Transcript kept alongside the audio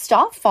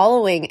stop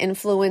following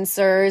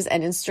influencers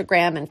and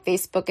Instagram and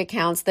Facebook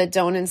accounts that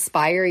don't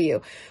inspire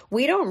you.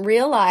 We don't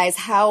realize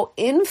how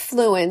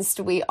influenced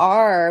we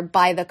are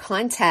by the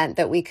content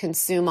that we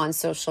consume on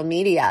social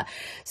media.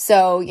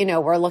 So,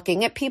 we're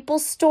looking at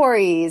people's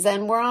stories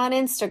and we're on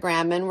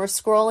Instagram and we're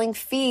scrolling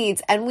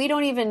feeds and we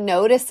don't even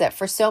notice it.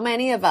 For so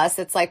many of us,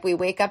 it's like we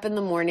wake up in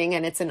the morning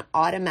and it's an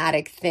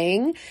automatic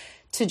thing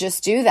to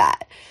just do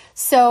that.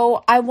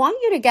 So I want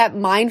you to get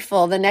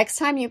mindful the next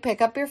time you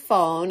pick up your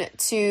phone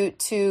to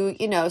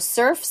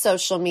surf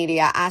social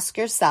media. Ask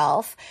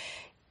yourself,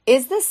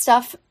 is this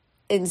stuff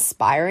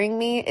inspiring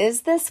me?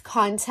 Is this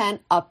content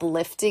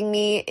uplifting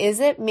me? Is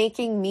it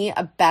making me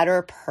a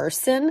better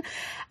person?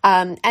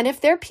 And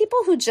if there are people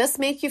who just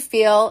make you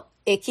feel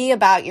icky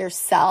about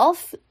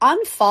yourself,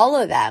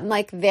 unfollow them.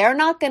 Like, they're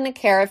not going to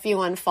care if you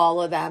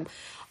unfollow them.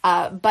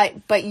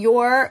 But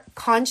your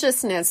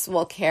consciousness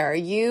will care.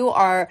 You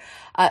are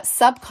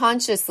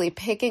subconsciously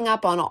picking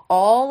up on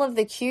all of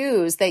the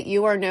cues that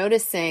you are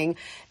noticing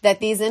that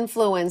these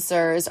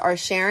influencers are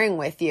sharing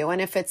with you. And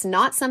if it's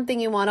not something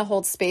you want to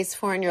hold space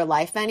for in your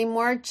life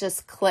anymore,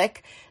 just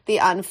click the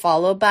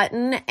unfollow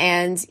button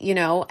and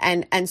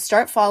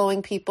start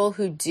following people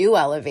who do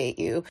elevate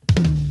you.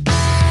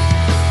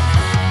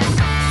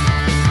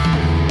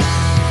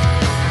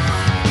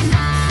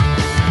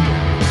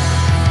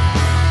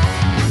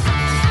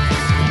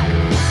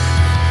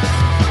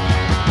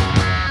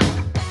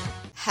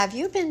 Have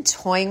you been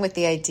toying with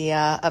the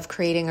idea of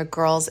creating a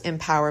girls'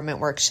 empowerment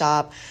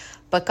workshop,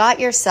 but got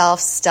yourself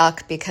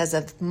stuck because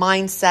of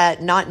mindset,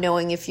 not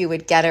knowing if you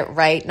would get it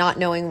right, not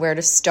knowing where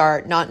to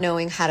start, not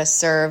knowing how to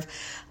serve?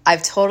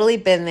 I've totally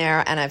been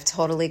there and I've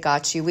totally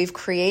got you. We've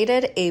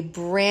created a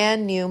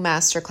brand new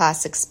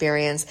masterclass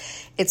experience.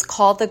 It's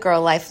called the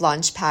Girl Life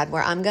Launchpad,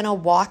 where I'm going to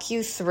walk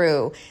you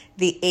through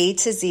the A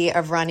to Z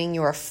of running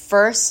your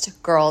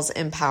first girls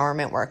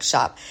empowerment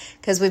workshop.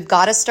 Because we've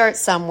got to start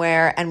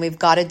somewhere and we've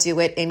got to do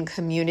it in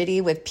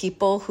community with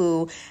people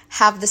who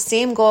have the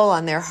same goal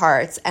on their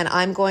hearts. And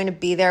I'm going to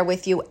be there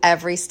with you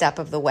every step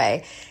of the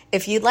way.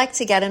 If you'd like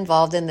to get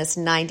involved in this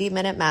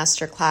 90-minute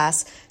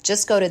masterclass,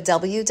 just go to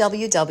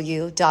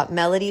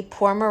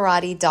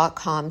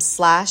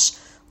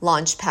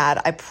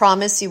www.melodypourmoradi.com/launchpad. I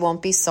promise you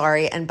won't be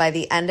sorry. And by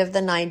the end of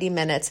the 90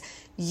 minutes,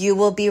 you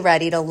will be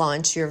ready to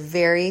launch your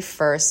very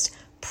first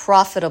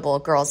profitable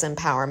girls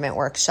empowerment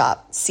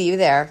workshop. See you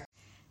there.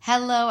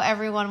 Hello,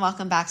 everyone.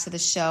 Welcome back to the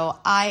show.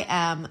 I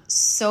am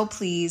so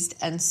pleased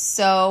and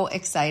so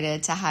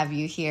excited to have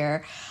you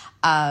here.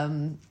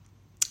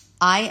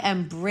 I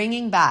am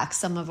bringing back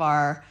some of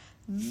our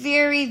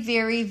very,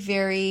 very,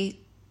 very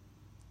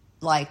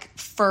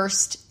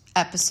first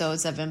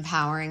episodes of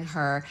Empowering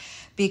Her,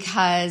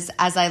 because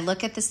as I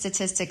look at the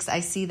statistics,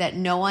 I see that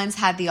no one's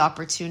had the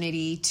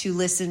opportunity to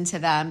listen to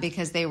them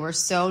because they were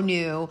so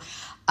new.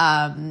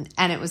 And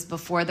it was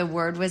before the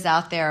word was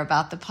out there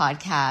about the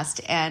podcast.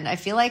 And I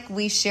feel like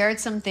we shared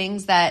some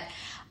things that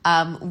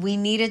we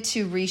needed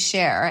to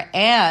reshare.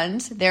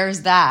 And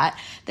there's that.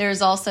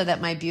 There's also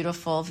that my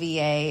beautiful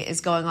VA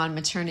is going on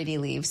maternity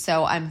leave.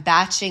 So I'm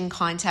batching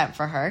content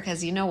for her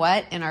because you know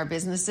what? In our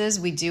businesses,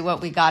 we do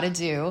what we got to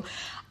do.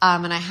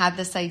 And I had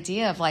this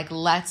idea of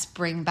let's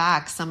bring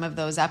back some of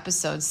those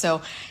episodes.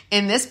 So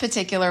in this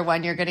particular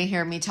one, you're going to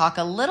hear me talk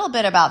a little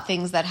bit about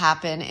things that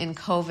happen in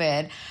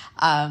COVID.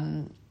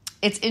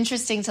 It's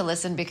interesting to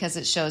listen because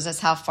it shows us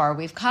how far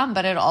we've come,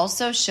 but it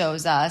also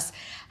shows us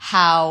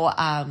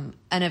how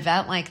an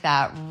event like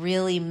that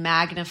really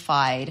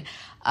magnified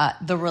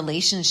the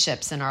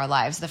relationships in our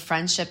lives, the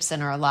friendships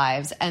in our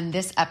lives. And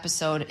this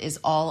episode is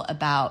all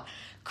about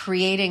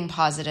creating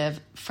positive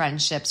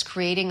friendships,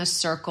 creating a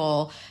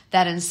circle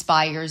that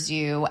inspires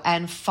you,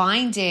 and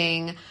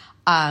finding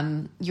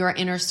your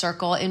inner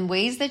circle in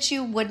ways that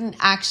you wouldn't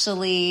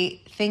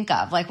actually think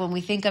of. Like when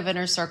we think of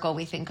inner circle,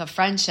 we think of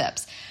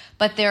friendships.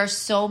 But there are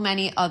so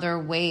many other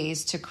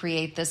ways to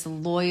create this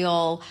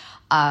loyal,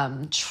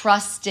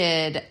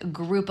 trusted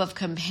group of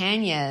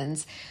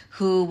companions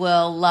who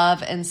will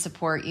love and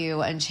support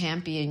you and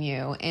champion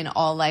you in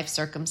all life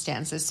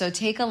circumstances. So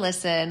take a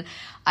listen.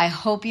 I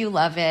hope you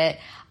love it.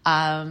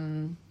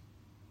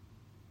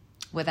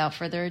 Without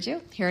further ado,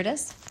 here it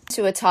is.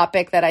 To a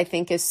topic that I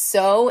think is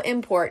so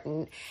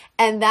important,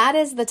 and that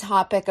is the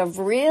topic of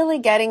really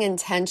getting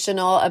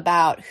intentional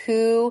about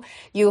who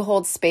you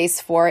hold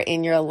space for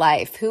in your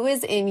life, who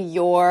is in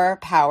your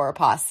power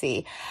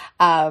posse.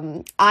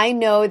 I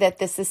know that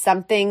this is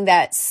something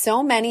that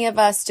so many of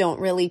us don't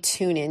really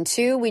tune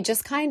into. We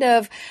just kind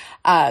of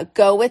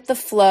go with the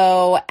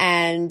flow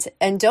and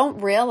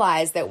don't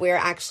realize that we're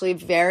actually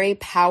very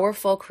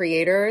powerful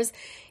creators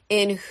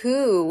in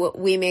who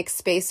we make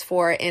space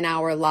for in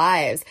our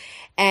lives.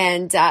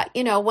 And,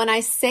 when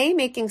I say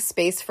making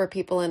space for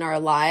people in our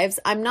lives,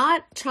 I'm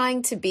not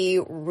trying to be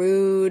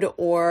rude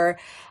or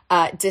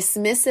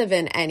dismissive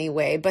in any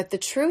way. But the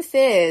truth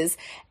is,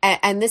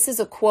 and this is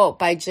a quote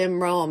by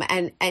Jim Rohn,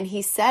 and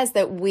he says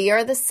that we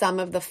are the sum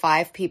of the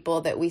 5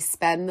 people that we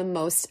spend the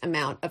most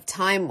amount of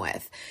time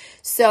with.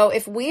 So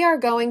if we are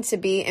going to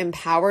be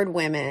empowered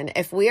women,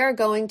 if we are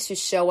going to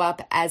show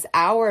up as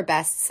our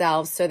best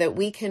selves so that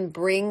we can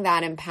bring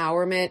that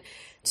empowerment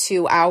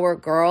to our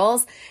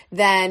girls,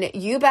 then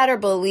you better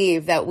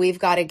believe that we've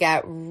got to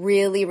get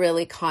really,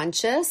 really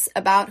conscious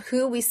about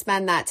who we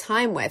spend that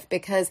time with,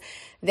 because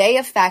they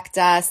affect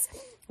us.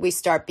 We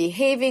start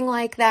behaving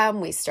like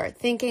them. We start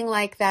thinking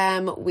like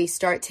them. We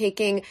start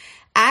taking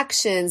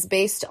actions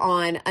based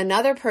on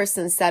another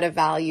person's set of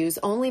values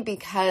only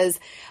because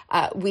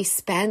we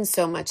spend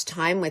so much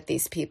time with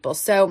these people.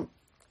 So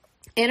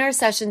in our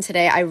session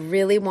today, I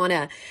really want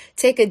to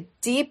take a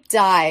deep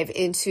dive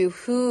into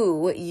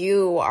who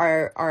you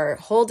are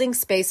holding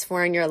space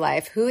for in your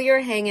life, who you're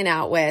hanging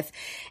out with.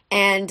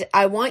 And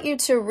I want you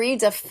to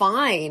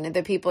redefine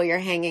the people you're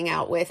hanging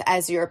out with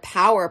as your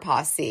power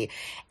posse.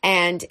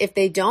 And if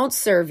they don't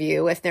serve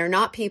you, if they're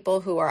not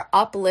people who are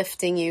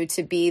uplifting you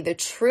to be the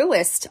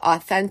truest,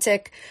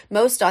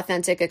 most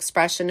authentic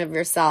expression of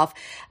yourself,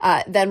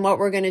 then what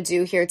we're going to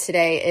do here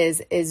today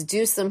is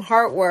do some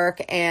heart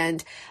work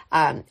and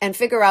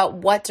figure out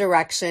what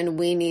direction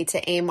we need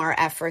to aim our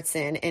efforts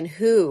in and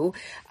who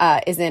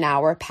is in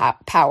our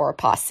power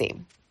posse.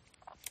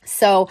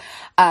 So,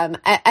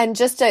 and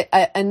just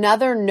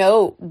another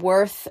note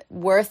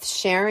worth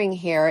sharing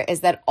here is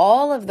that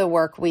all of the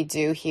work we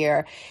do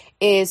here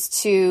is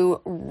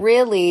to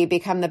really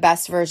become the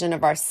best version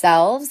of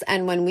ourselves.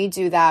 And when we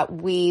do that,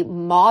 we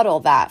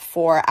model that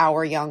for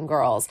our young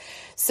girls.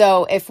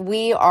 So if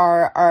we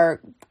are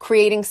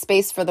creating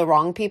space for the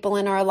wrong people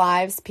in our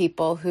lives,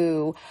 people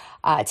who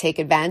take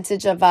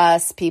advantage of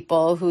us,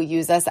 people who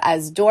use us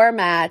as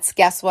doormats,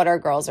 guess what our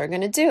girls are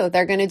going to do?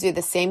 They're going to do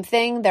the same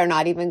thing. They're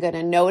not even going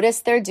to notice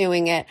they're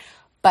doing it,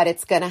 but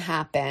it's going to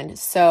happen.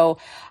 So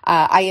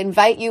I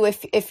invite you,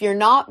 if you're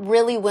not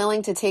really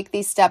willing to take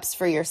these steps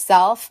for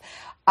yourself,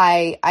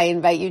 I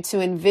invite you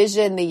to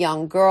envision the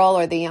young girl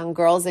or the young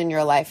girls in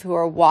your life who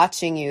are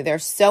watching you. They're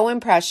so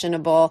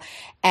impressionable,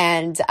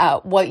 and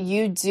what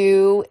you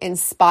do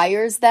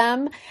inspires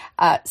them.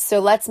 So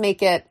let's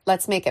make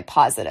it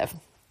positive.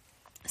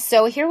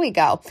 So here we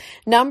go.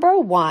 Number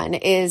 1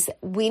 is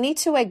we need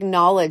to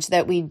acknowledge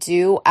that we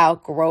do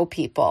outgrow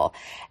people.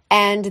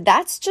 And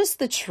that's just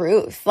the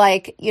truth.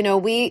 Like,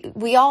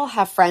 we all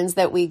have friends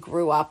that we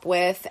grew up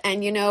with,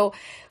 and,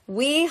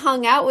 we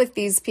hung out with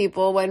these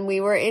people when we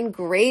were in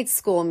grade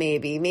school,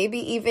 maybe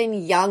even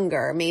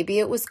younger. Maybe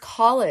it was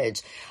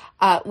college.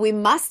 We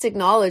must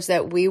acknowledge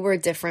that we were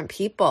different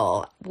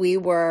people. We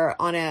were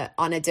on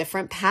a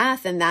different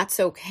path, and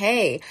that's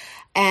okay.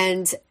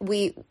 And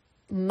we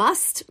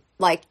must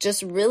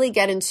just really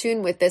get in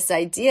tune with this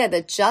idea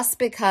that just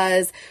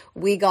because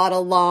we got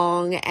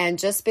along and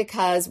just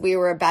because we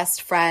were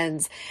best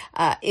friends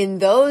in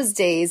those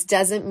days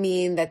doesn't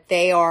mean that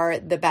they are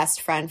the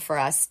best friend for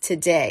us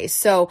today.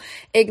 So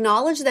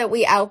acknowledge that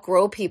we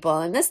outgrow people.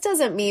 And this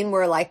doesn't mean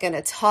we're going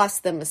to toss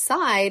them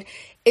aside.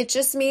 It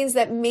just means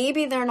that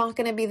maybe they're not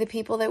going to be the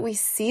people that we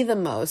see the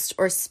most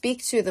or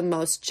speak to the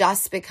most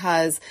just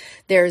because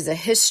there's a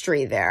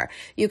history there.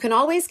 You can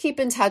always keep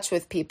in touch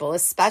with people,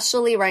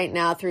 especially right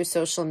now through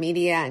social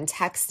media and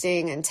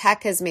texting, and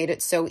tech has made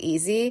it so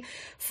easy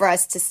for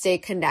us to stay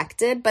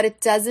connected, but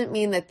it doesn't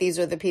mean that these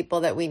are the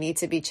people that we need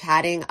to be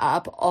chatting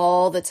up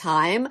all the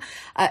time,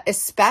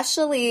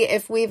 especially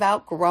if we've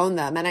outgrown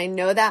them. And I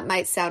know that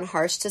might sound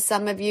harsh to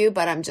some of you,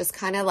 but I'm just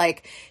kind of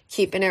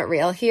keeping it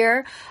real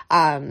here.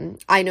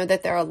 I know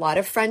that there are a lot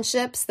of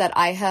friendships that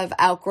I have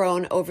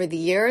outgrown over the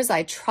years.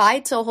 I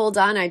tried to hold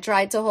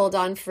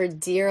on for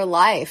dear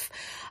life,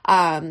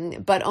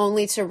 but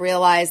only to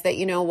realize that,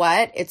 you know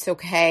what, it's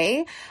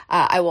okay.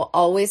 I will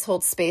always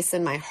hold space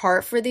in my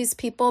heart for these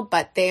people,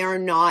 but they are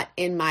not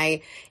in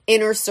my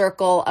inner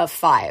circle of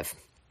 5.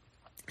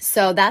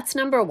 So that's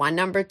number 1.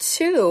 Number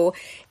 2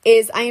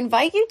 is I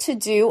invite you to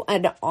do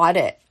an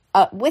audit.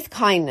 With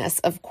kindness,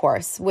 of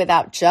course,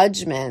 without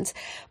judgment,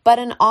 but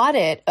an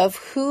audit of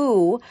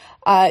who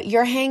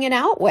you're hanging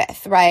out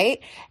with,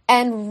 right?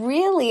 And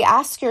really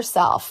ask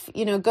yourself,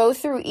 go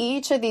through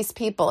each of these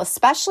people,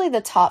 especially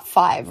the top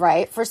 5,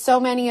 right? For so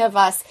many of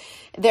us,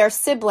 they're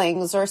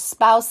siblings or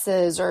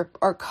spouses or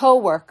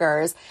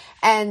coworkers.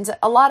 And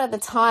a lot of the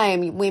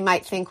time we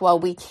might think, well,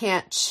 we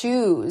can't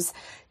choose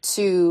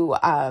to,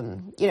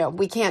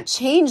 we can't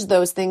change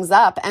those things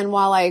up. And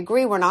while I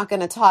agree, we're not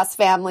going to toss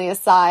family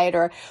aside,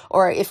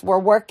 or if we're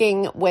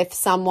working with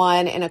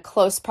someone in a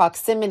close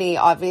proximity,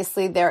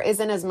 obviously there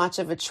isn't as much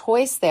of a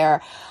choice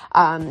there.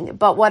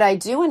 But what I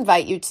do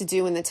invite you to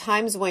do in the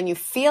times when you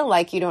feel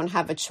like you don't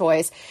have a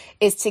choice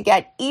is to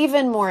get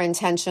even more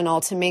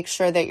intentional to make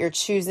sure that you're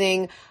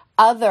choosing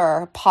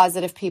other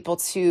positive people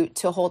to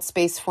hold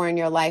space for in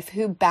your life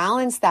who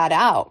balance that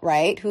out,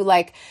 right? Who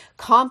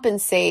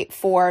compensate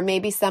for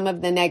maybe some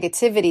of the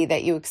negativity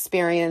that you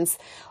experience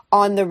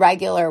on the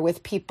regular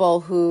with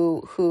people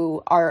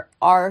who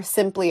are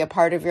simply a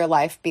part of your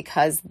life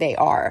because they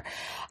are.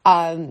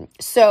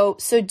 So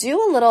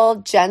do a little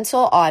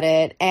gentle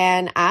audit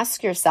and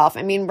ask yourself,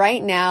 I mean,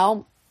 right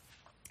now,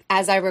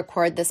 as I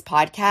record this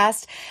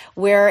podcast,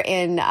 we're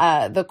in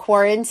the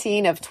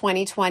quarantine of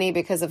 2020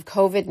 because of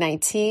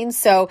COVID-19.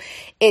 So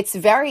it's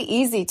very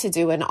easy to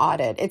do an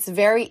audit. It's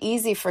very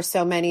easy for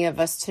so many of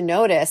us to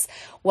notice,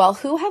 well,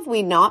 who have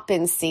we not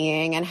been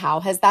seeing and how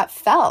has that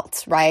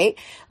felt, right?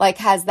 Like,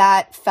 has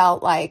that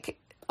felt like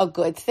a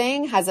good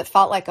thing? Has it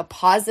felt like a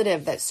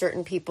positive that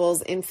certain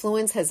people's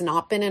influence has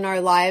not been in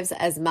our lives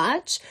as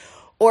much?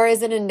 Or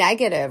is it a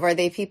negative? Are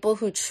they people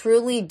who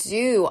truly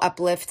do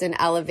uplift and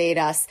elevate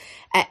us,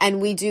 and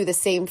we do the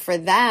same for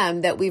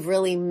them, that we've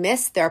really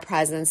missed their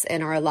presence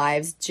in our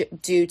lives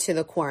due to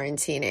the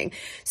quarantining?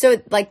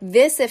 So like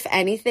this, if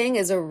anything,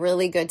 is a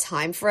really good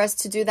time for us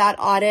to do that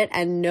audit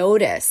and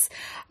notice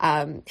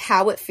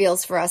how it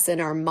feels for us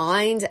in our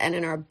mind and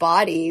in our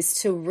bodies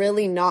to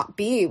really not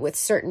be with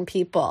certain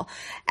people,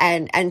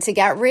 and to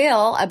get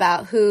real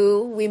about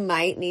who we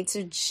might need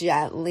to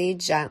gently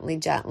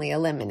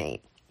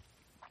eliminate.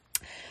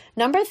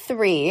 Number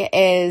 3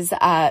 is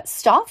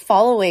stop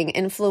following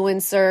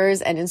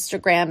influencers and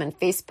Instagram and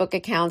Facebook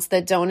accounts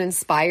that don't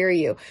inspire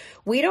you.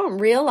 We don't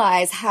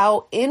realize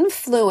how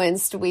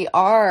influenced we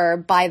are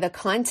by the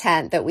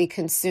content that we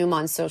consume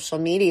on social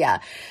media.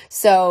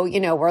 So,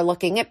 we're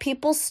looking at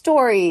people's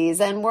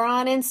stories and we're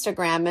on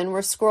Instagram and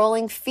we're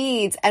scrolling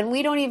feeds and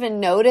we don't even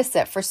notice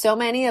it. For so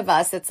many of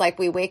us, it's like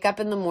we wake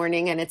up in the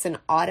morning and it's an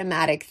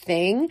automatic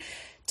thing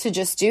to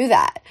just do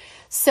that.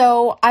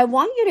 So I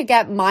want you to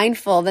get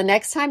mindful the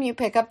next time you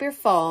pick up your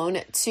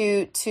phone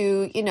to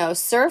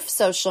surf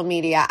social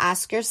media.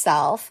 Ask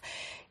yourself,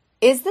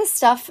 is this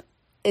stuff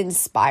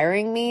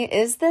inspiring me?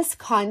 Is this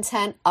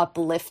content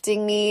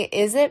uplifting me?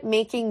 Is it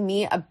making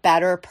me a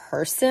better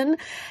person?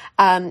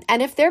 And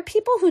if there are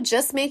people who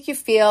just make you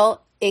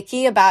feel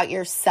icky about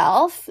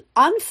yourself,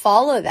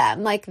 unfollow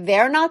them. Like,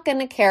 they're not going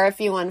to care if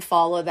you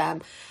unfollow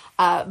them.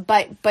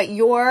 But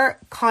your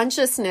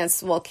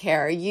consciousness will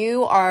care.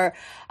 You are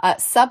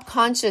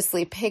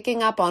subconsciously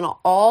picking up on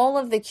all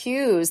of the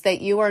cues that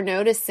you are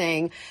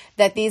noticing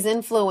that these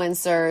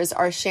influencers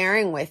are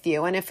sharing with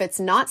you. And if it's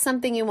not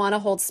something you want to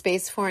hold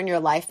space for in your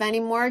life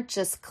anymore,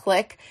 just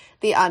click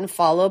the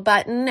unfollow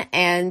button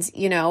and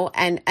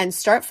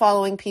start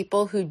following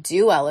people who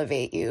do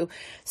elevate you.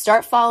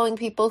 Start following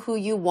people who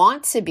you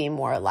want to be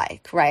more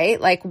like,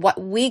 right? Like,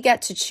 what we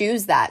get to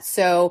choose that.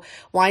 So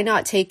why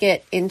not take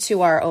it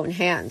into our own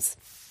hands?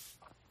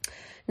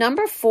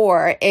 Number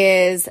 4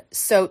 is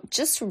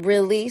just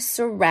really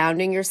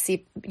surrounding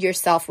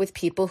yourself with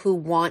people who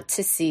want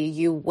to see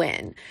you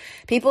win.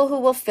 People who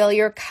will fill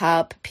your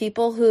cup,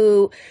 people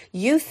who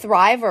you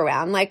thrive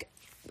around. Like,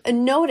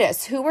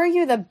 notice, who are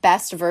you the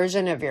best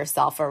version of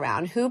yourself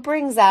around? Who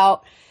brings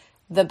out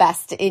the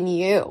best in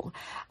you?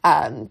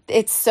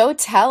 It's so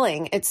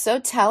telling. It's so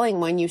telling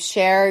when you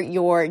share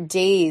your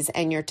days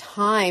and your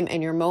time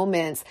and your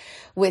moments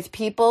with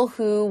people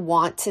who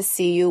want to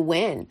see you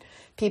win.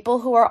 People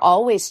who are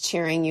always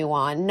cheering you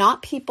on,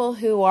 not people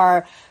who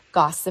are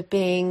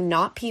gossiping,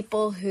 not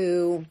people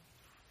who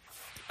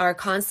are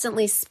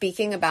constantly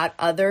speaking about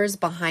others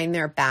behind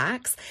their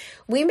backs.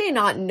 We may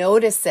not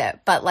notice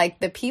it, but like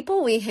the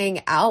people we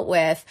hang out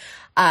with,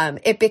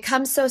 it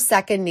becomes so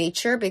second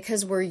nature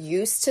because we're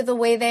used to the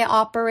way they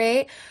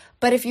operate.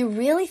 But if you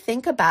really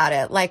think about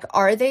it, like,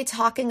 are they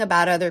talking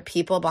about other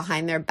people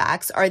behind their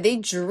backs? Are they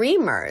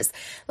dreamers?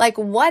 Like,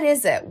 what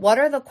is it? What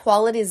are the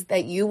qualities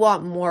that you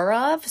want more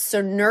of?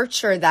 So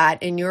nurture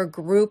that in your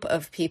group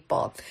of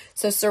people.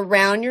 So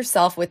surround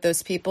yourself with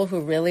those people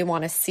who really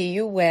want to see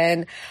you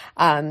win.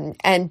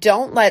 And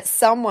don't let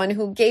someone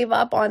who gave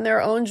up on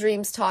their own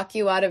dreams talk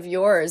you out of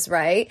yours,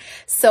 right?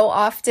 So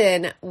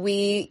often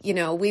we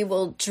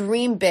will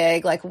dream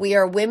big. Like, we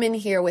are women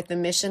here with the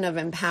mission of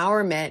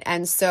empowerment.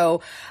 And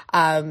so,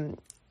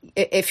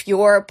 if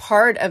you're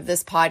part of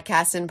this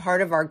podcast and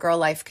part of our Girl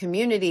Life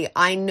community,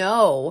 I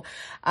know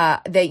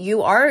that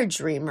you are a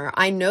dreamer.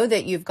 I know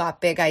that you've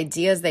got big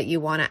ideas that you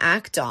want to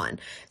act on.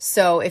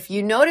 So if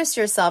you notice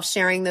yourself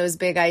sharing those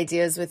big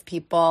ideas with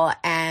people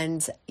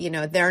and,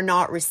 they're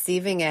not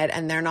receiving it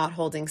and they're not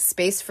holding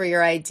space for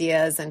your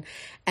ideas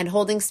and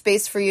holding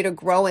space for you to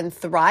grow and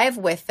thrive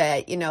with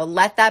it,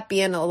 let that be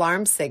an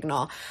alarm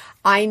signal.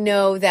 I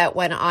know that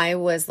when I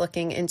was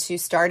looking into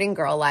starting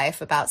Girl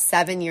Life about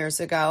 7 years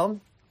ago,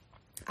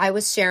 I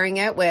was sharing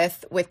it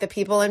with the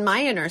people in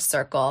my inner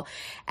circle,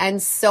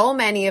 and so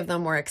many of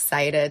them were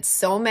excited.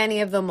 So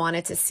many of them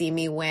wanted to see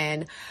me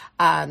win.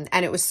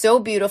 And it was so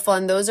beautiful.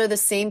 And those are the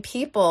same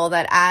people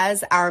that,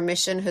 as our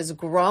mission has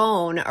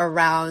grown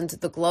around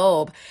the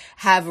globe,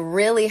 have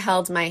really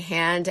held my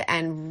hand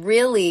and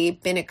really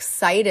been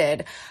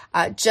excited,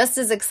 just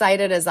as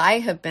excited as I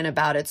have been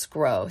about its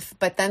growth.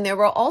 But then there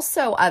were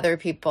also other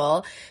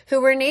people who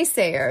were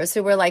naysayers,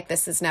 who were like,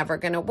 this is never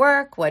going to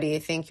work. What do you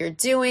think you're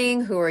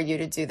doing? Who are you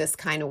to do this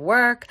kind of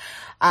work?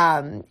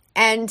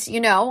 And,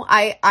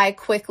 I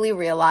quickly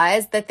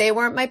realized that they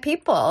weren't my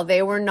people.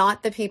 They were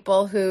not the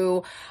people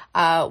who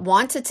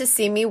wanted to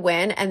see me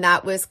win, and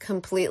that was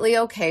completely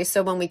okay.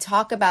 So when we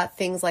talk about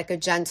things like a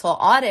gentle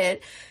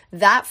audit,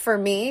 that for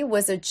me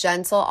was a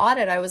gentle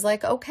audit. I was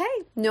like, okay,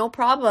 no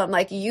problem.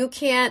 Like you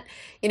can't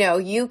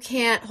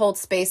hold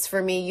space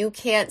for me. You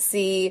can't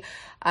see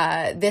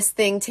this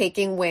thing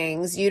taking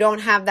wings. You don't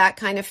have that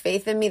kind of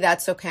faith in me.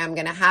 That's okay. I'm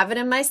going to have it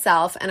in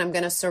myself, and I'm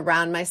going to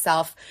surround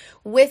myself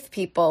with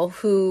people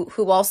who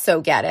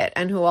also get it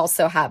and who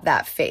also have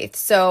that faith.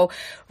 So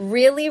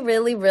really,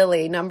 really,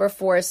 really, number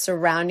 4 is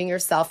surrounding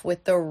yourself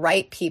with the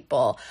right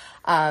people.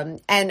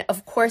 And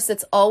of course,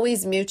 it's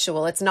always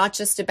mutual. It's not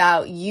just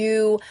about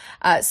you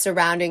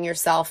surrounding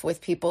yourself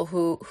with people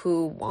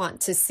who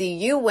want to see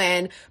you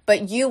win,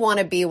 but you want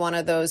to be one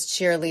of those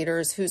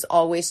cheerleaders who's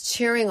always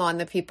cheering on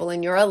the people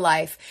in your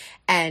life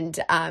and,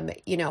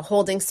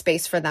 holding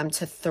space for them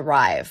to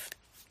thrive.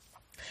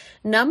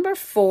 Number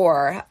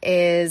 4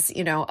 is,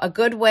 a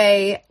good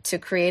way to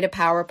create a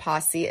power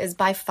posse is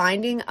by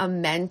finding a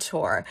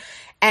mentor.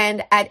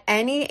 And at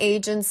any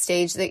age and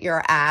stage that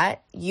you're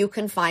at, you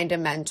can find a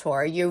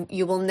mentor. You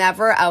will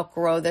never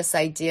outgrow this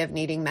idea of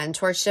needing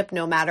mentorship,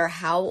 no matter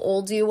how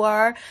old you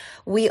are.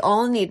 We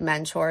all need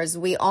mentors.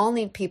 We all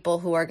need people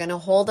who are going to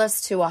hold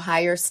us to a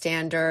higher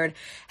standard,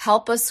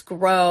 help us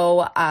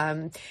grow,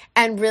 and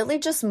really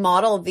just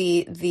model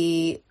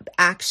the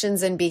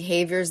actions and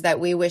behaviors that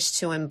we wish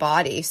to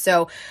embody.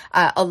 So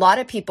a lot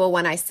of people,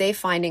 when I say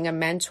finding a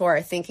mentor,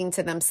 are thinking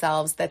to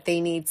themselves that they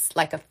need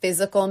like a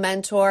physical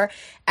mentor.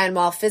 And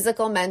while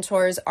physical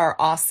mentors are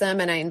awesome,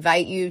 and I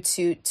invite you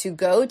to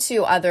go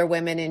to other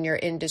women in your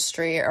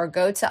industry or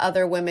go to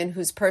other women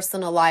whose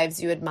personal lives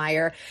you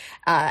admire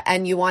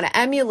and you want to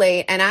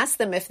emulate and ask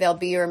them if they'll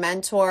be your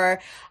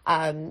mentor.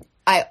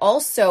 I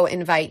also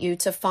invite you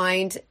to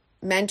find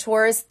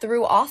mentors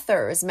through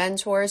authors,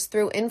 mentors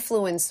through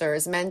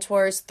influencers,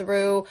 mentors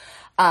through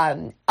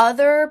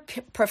other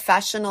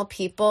professional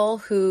people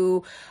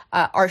who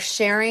are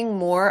sharing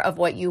more of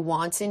what you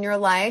want in your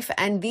life.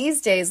 And these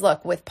days,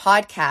 look, with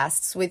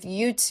podcasts, with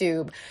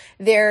YouTube,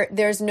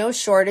 there's no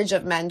shortage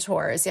of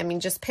mentors. I mean,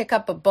 just pick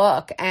up a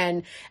book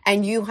and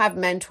you have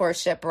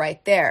mentorship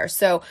right there.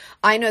 So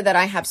I know that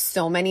I have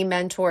so many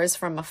mentors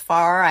from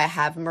afar. I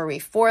have Marie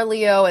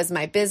Forleo as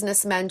my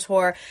business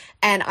mentor,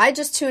 and I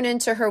just tune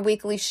into her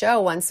weekly show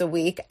once a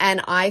week,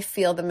 and I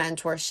feel the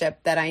mentorship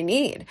that I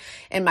need.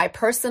 In my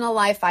personal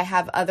life, I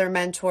have other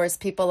mentors,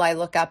 people I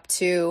look up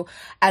to.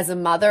 As a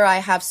mother, I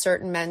have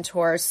certain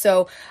mentors.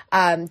 So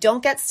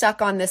don't get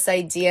stuck on this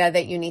idea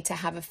that you need to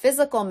have a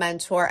physical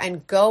mentor,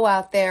 and go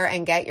out there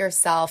and get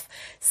yourself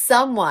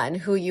someone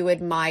who you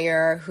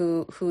admire,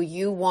 who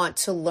you want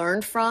to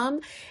learn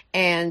from,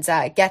 and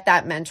get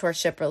that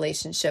mentorship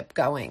relationship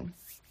going.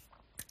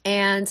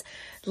 And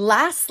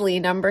lastly,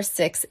 number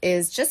 6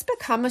 is just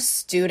become a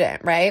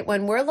student, right?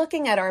 When we're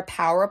looking at our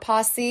power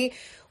posse,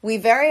 we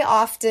very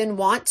often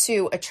want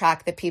to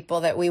attract the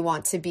people that we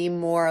want to be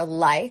more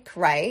like,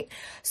 right?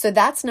 So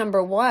that's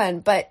number 1.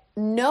 But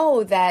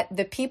know that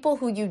the people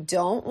who you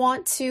don't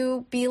want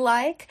to be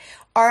like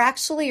are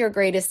actually your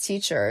greatest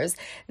teachers.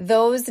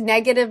 Those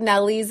negative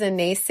Nellies and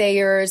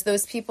naysayers,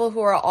 those people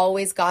who are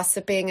always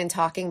gossiping and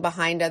talking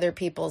behind other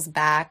people's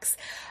backs,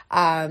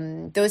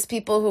 those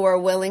people who are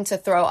willing to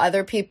throw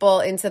other people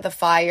into the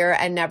fire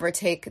and never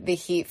take the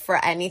heat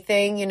for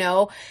anything,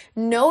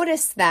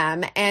 notice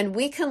them. And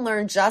we can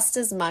learn just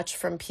as much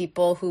from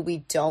people who we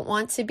don't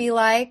want to be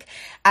like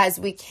as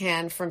we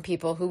can from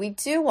people who we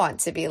do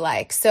want to be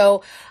like.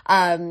 So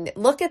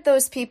look at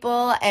those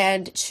people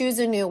and choose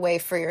a new way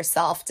for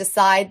yourself.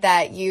 Decide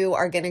that you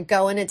are going to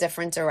go in a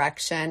different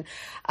direction.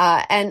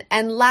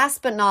 And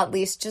last but not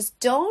least, just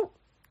don't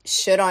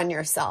shit on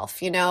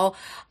yourself.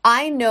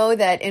 I know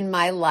that in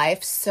my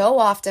life, so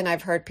often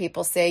I've heard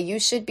people say, you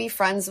should be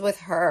friends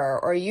with her,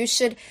 or you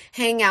should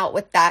hang out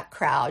with that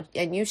crowd,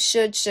 and you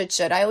should.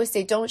 I always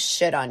say, don't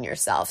shit on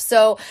yourself.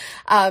 So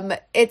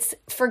it's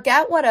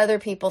forget what other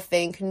people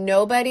think.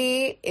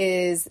 Nobody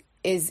is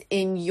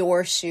in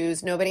your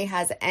shoes. Nobody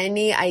has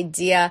any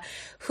idea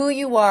who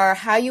you are,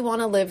 how you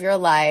want to live your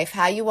life,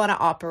 how you want to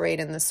operate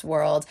in this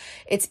world.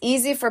 It's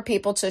easy for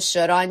people to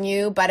shit on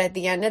you, but at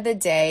the end of the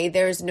day,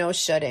 there's no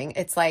shitting.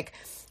 It's like,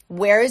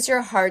 where is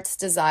your heart's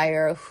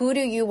desire? Who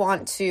do you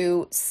want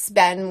to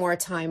spend more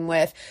time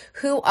with?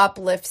 Who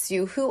uplifts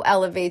you? Who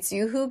elevates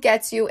you? Who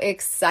gets you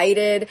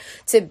excited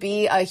to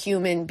be a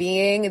human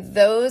being?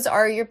 Those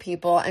are your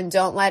people, and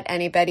don't let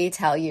anybody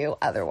tell you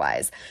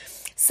otherwise.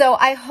 So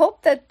I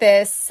hope that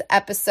this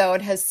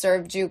episode has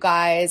served you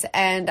guys,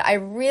 and I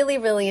really,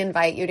 really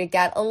invite you to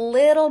get a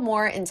little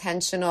more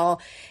intentional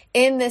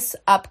in this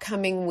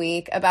upcoming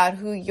week about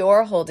who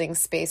you're holding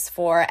space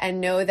for, and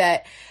know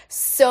that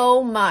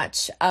so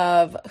much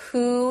of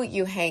who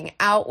you hang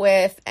out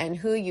with and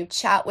who you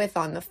chat with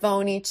on the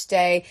phone each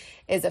day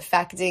is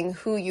affecting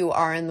who you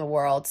are in the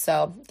world.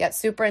 So get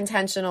super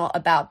intentional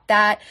about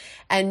that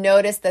and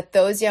notice that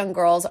those young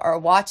girls are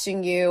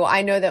watching you.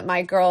 I know that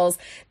my girls,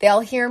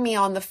 they'll hear me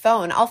on the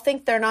phone. I'll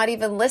think they're not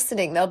even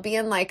listening. They'll be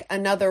in like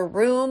another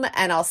room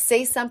and I'll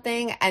say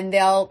something and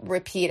they'll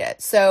repeat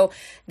it. So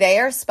they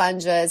are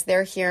sponges.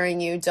 They're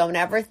hearing you. Don't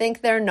ever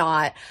think they're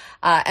not.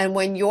 And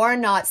when you're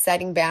not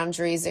setting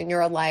boundaries in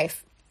your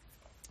life,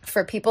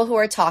 for people who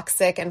are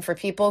toxic and for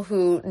people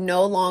who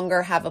no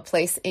longer have a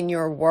place in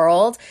your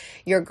world,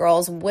 your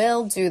girls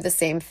will do the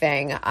same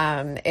thing.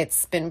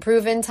 It's been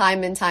proven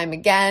time and time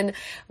again.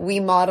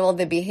 We model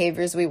the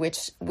behaviors we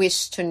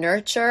wish to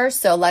nurture.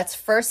 So let's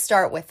first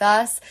start with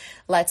us.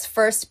 Let's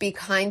first be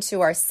kind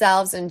to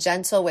ourselves and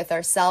gentle with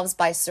ourselves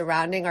by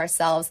surrounding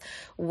ourselves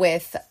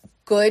with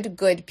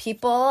good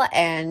people,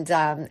 and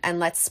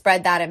let's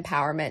spread that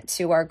empowerment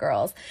to our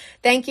girls.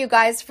 Thank you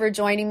guys for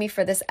joining me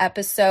for this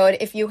episode.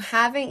 If you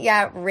haven't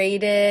yet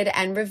rated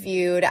and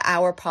reviewed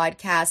our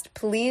podcast,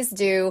 please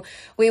do.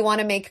 We want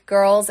to make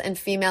girls and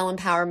female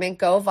empowerment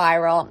go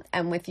viral,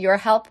 and with your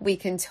help, we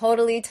can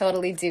totally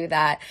do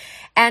that.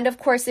 And of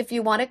course, if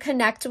you want to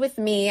connect with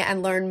me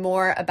and learn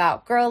more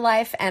about Girl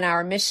Life and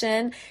our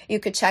mission, you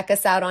could check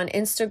us out on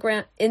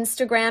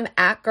Instagram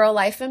at Girl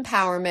Life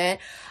Empowerment.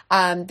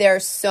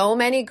 There's so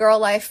many Girl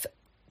Life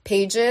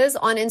pages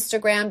on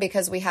Instagram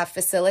because we have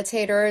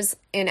facilitators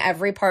in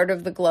every part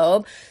of the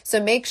globe. So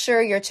make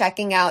sure you're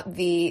checking out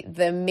the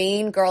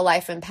main Girl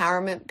Life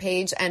Empowerment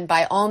page, and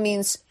by all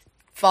means,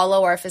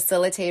 follow our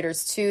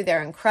facilitators too.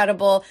 They're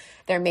incredible.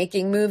 They're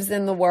making moves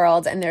in the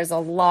world, and there's a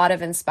lot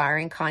of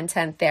inspiring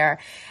content there.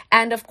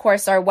 And of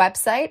course, our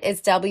website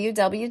is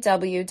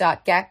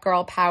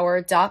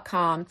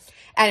www.getgirlpower.com.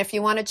 And if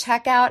you want to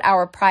check out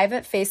our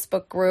private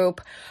Facebook group,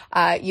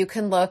 you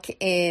can look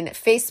in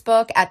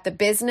Facebook at the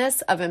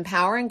Business of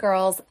Empowering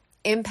Girls,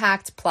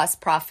 Impact Plus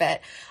Profit.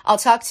 I'll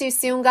talk to you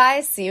soon,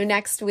 guys. See you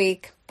next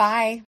week.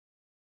 Bye.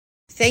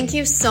 Thank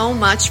you so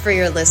much for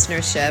your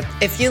listenership.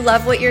 If you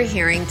love what you're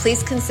hearing,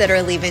 please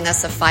consider leaving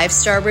us a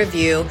 5-star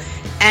review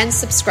and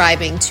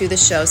subscribing to the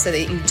show so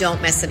that you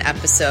don't miss an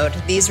episode.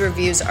 These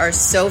reviews are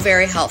so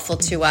very helpful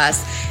to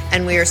us,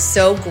 and we are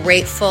so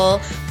grateful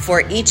for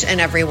each and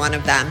every one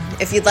of them.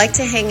 If you'd like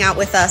to hang out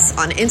with us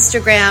on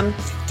Instagram,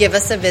 give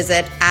us a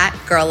visit at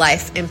Girl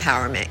Life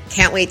Empowerment.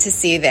 Can't wait to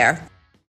see you there.